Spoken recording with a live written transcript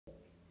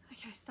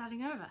Okay,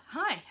 starting over.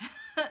 Hi!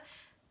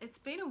 It's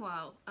been a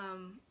while.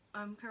 I'm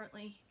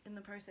currently in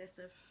the process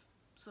of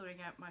sorting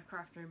out my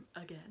craft room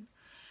again.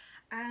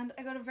 And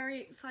I got a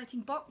very exciting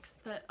box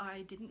that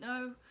I didn't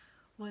know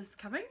was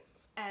coming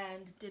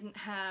and didn't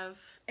have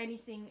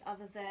anything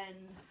other than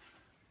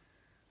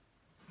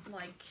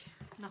like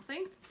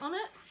nothing on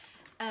it.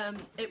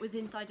 It was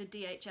inside a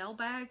DHL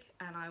bag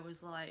and I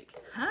was like,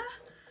 huh?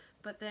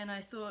 But then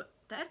I thought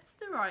that's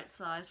the right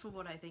size for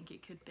what I think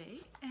it could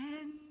be,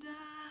 and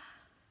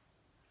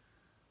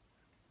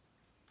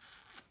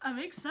I'm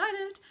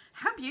excited.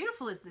 How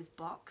beautiful is this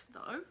box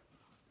though?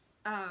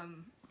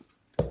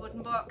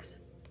 Wooden box,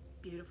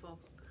 beautiful,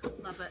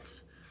 love it.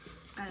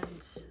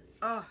 And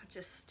oh,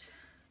 just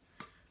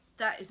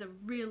that is a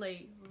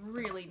really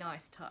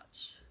nice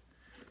touch.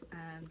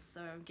 And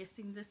so I'm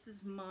guessing this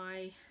is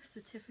my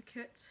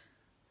certificate.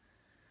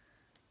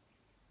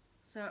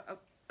 So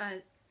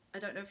I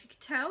don't know if you could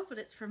tell, but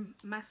it's from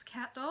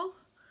MaskcatDoll.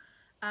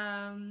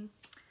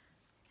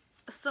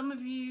 Some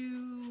of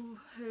you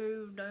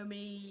who know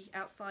me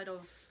outside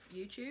of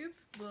YouTube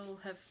will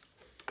have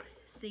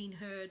seen,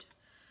 heard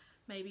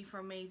maybe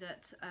from me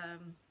that,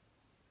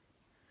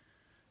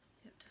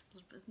 yep, just a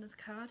little business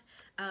card,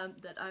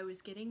 that I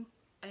was getting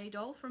a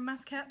doll from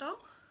MaskcatDoll.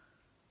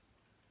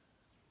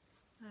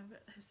 I've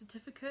got her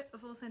certificate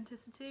of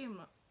authenticity.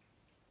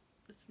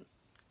 It's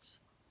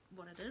just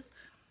what it is.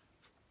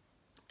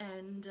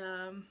 And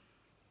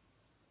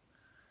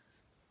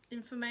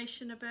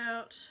information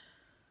about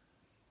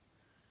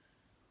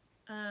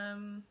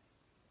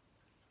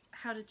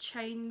how to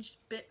change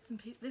bits and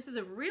pieces. This is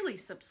a really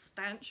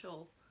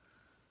substantial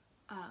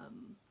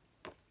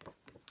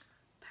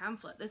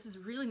pamphlet. This is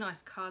really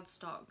nice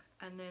cardstock,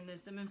 and then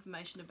there's some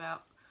information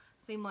about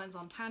theme lines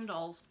on tan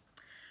dolls.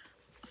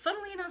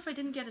 Funnily enough, I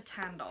didn't get a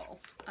tan doll.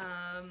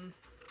 I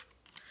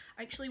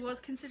actually was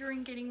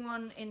considering getting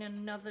one in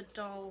another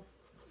doll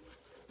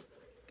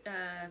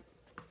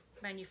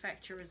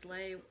manufacturer's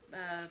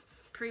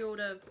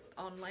pre-order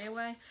on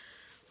layaway,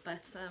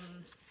 but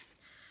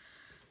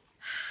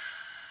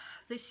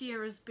this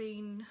year has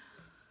been,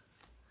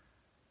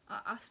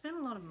 I've spent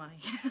a lot of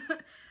money.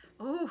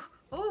 oh,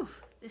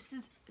 this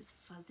is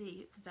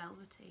fuzzy, it's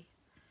velvety,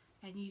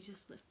 and you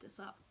just lift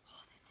this up.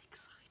 Oh, that's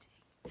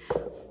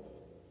exciting.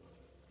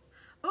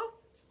 Oh,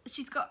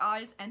 she's got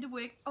eyes and a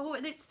wig. Oh,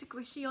 and it's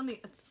squishy on the,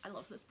 I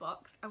love this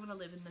box. I want to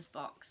live in this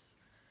box.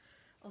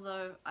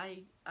 Although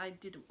I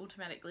did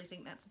automatically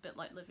think that's a bit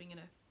like living in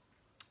a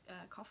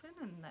coffin,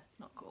 and that's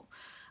not cool.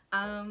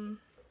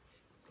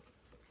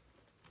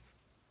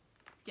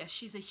 Yes,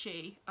 she's a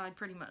she. I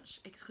pretty much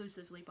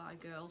exclusively buy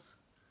girls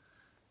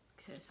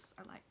because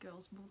I like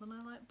girls more than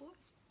I like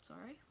boys.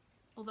 Sorry.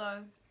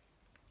 Although,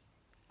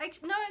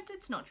 actually, no,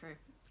 it's not true.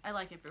 I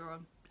like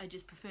everyone. I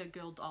just prefer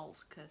girl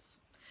dolls because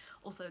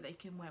also they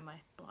can wear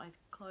my Blythe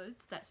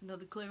clothes. That's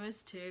another clue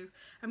as to,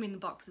 I mean, the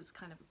box is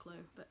kind of a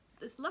clue, but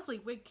this lovely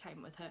wig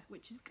came with her,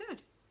 which is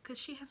good because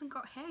she hasn't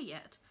got hair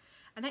yet,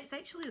 and it's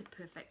actually the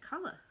perfect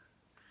colour.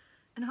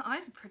 And her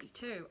eyes are pretty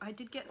too. I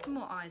did get some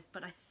more eyes,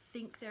 but I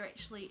think they're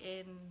actually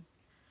in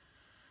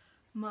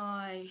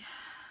my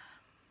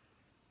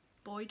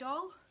boy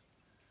doll,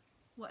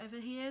 whatever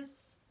he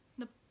is,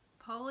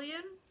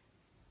 Napoleon?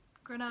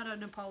 Granado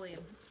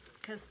Napoleon,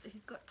 because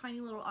he's got tiny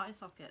little eye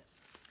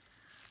sockets.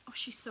 Oh,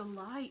 she's so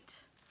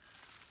light.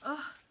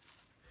 Oh,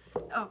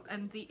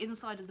 and the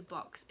inside of the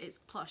box is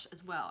plush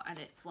as well, and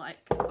it's like,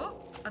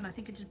 oh, and I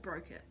think I just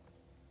broke it.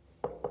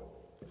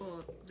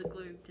 Or the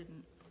glue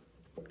didn't.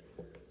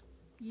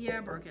 Yeah, I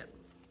broke it.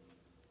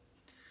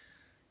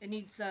 It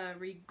needs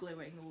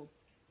re-gluing or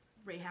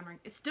re-hammering.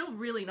 It's still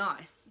really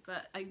nice,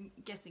 but I'm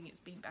guessing it's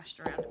been bashed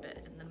around a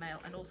bit in the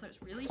mail, and also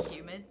it's really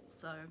humid,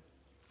 so,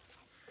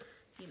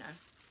 you know.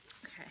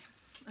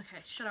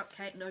 Okay, shut up,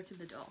 Kate, and open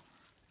the door.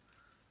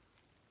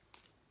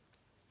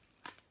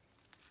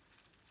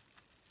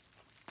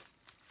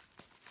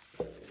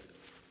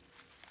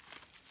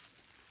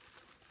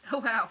 Oh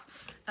wow,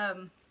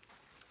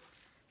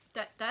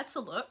 that's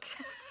a look.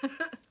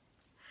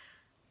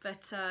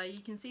 But you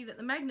can see that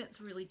the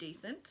magnet's really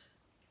decent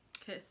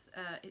because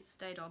it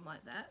stayed on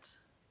like that.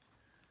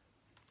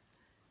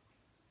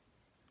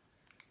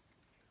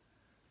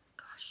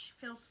 Gosh,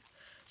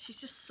 she's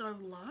just so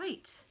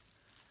light.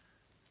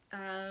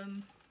 That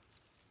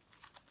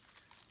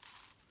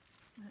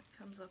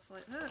comes off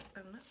like that,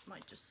 and that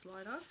might just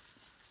slide off.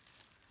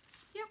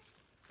 Yep,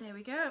 there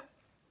we go.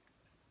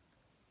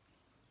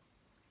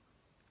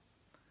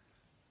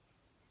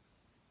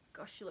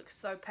 Gosh, she looks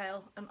so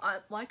pale, and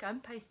I'm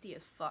pasty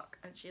as fuck,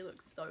 and she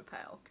looks so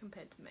pale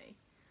compared to me.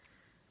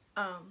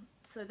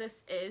 So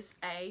this is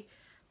a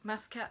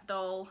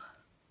MaskcatDoll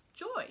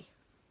Joy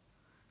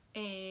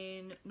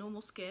in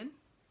normal skin.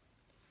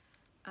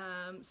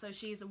 So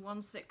she's a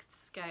 1/6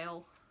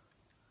 scale,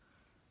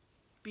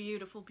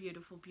 beautiful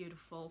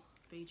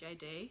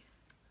BJD.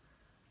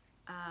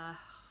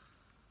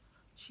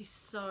 She's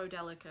so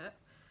delicate.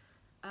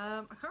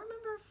 I can't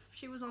remember if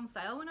she was on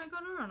sale when I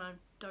got her, and I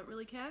don't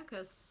really care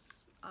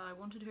because I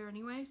wanted her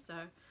anyway,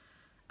 so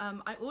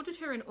I ordered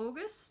her in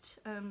August,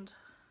 and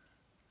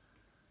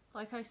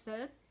like I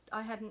said,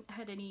 I hadn't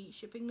had any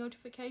shipping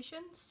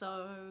notifications,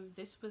 so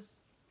this was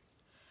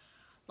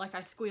like,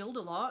 I squealed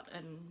a lot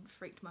and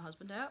freaked my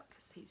husband out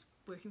because he's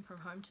working from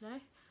home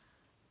today.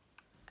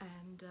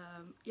 And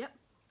yep,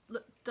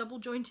 look, double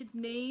jointed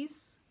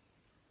knees.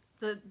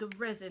 The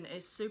resin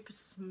is super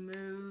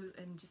smooth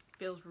and just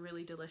feels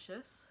really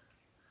delicious.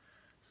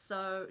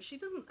 So she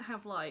doesn't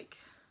have like,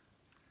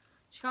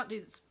 she can't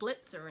do the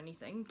splits or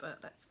anything,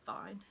 but that's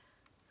fine.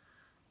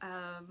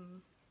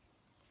 And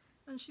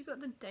she's got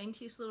the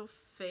daintiest little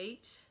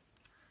feet.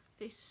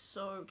 They're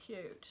so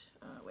cute.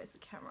 Where's the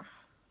camera?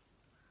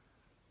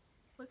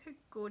 Look how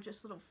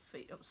gorgeous little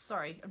feet. Oh,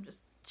 sorry, I'm just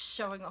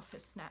showing off her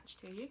snatch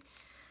to you.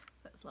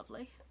 That's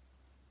lovely.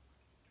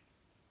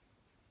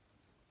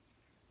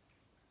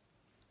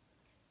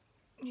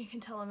 You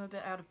can tell I'm a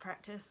bit out of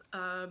practice.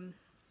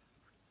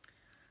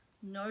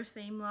 No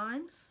seam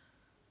lines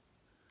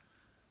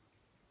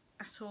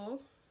at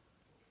all.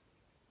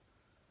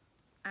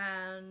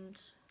 And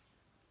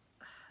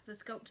the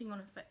sculpting on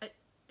her face,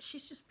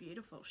 she's just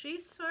beautiful.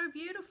 She's so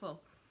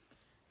beautiful.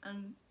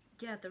 And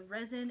yeah, the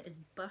resin is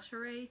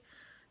buttery,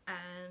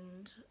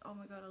 and oh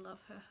my god, I love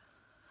her.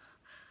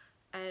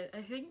 And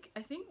I think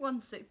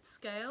 1/6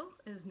 scale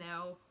is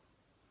now,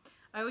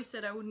 I always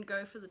said I wouldn't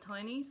go for the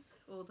tinies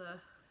or the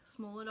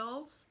smaller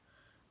dolls,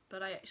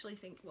 but I actually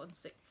think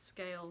 1/6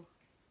 scale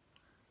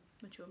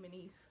mature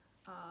minis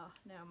are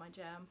now my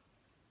jam.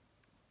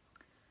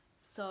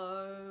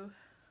 So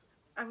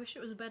I wish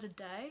it was a better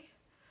day,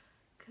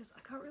 because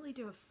I can't really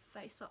do a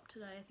face up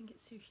today. I think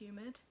it's too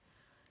humid.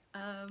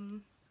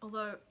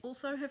 Although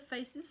also her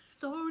face is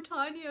so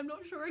tiny, I'm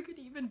not sure I could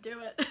even do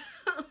it.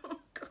 Oh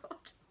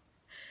god.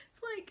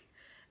 It's like,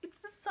 it's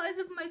the size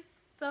of my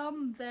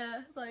thumb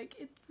there. Like,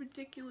 it's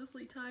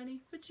ridiculously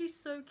tiny, but she's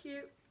so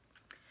cute.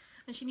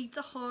 And she needs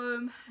a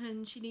home,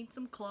 and she needs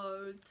some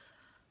clothes.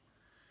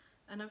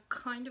 And I've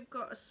kind of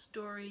got a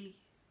story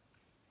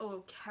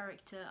or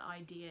character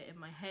idea in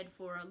my head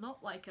for her.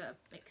 Not like a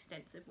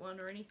extensive one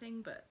or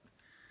anything, but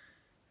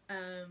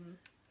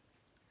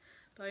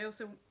I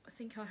also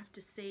think I'll have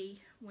to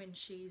see when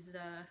she's,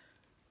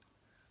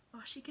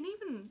 oh, she can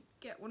even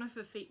get one of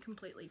her feet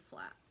completely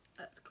flat.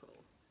 That's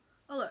cool.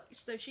 Oh look,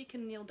 so she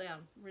can kneel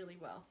down really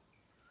well.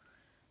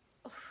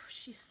 Oh,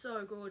 she's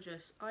so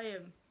gorgeous. I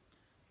am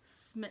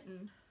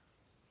smitten.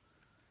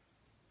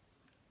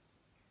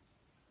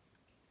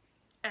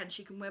 And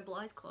she can wear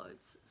Blythe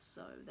clothes,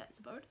 so that's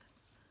a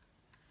bonus.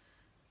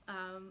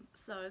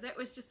 So that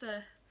was just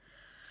a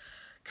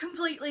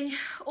completely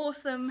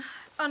awesome,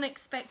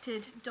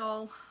 unexpected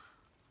doll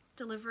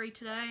delivery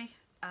today,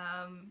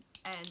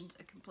 and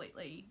a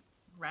completely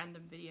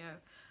random video.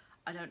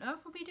 I don't know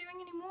if I'll be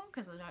doing any more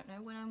because I don't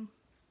know when I'm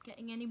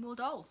getting any more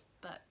dolls,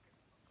 but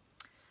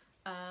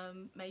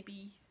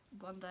maybe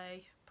one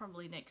day,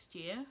 probably next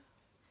year,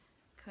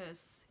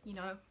 because, you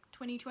know,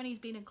 2020's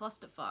been a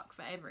clusterfuck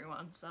for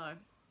everyone, so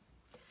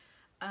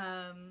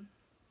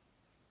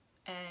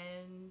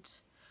and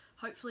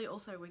hopefully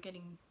also we're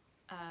getting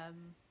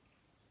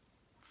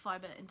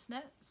fiber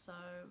internet, so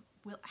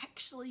we'll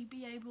actually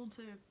be able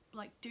to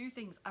like do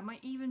things. I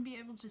might even be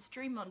able to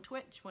stream on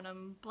Twitch when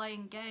I'm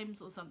playing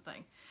games or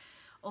something,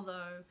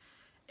 although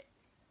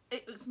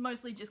it's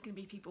mostly just going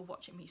to be people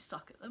watching me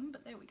suck at them,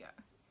 but there we go.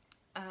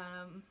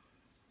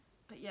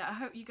 But yeah, I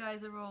hope you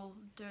guys are all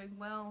doing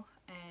well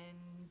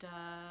and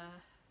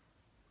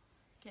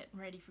getting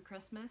ready for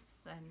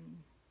Christmas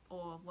and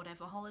or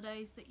whatever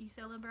holidays that you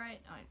celebrate.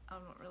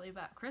 I'm not really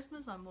about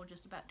Christmas, I'm more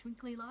just about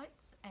twinkly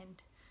lights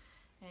and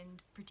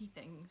pretty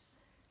things.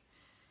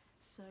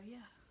 So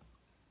yeah.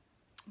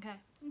 Okay,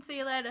 and see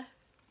you later.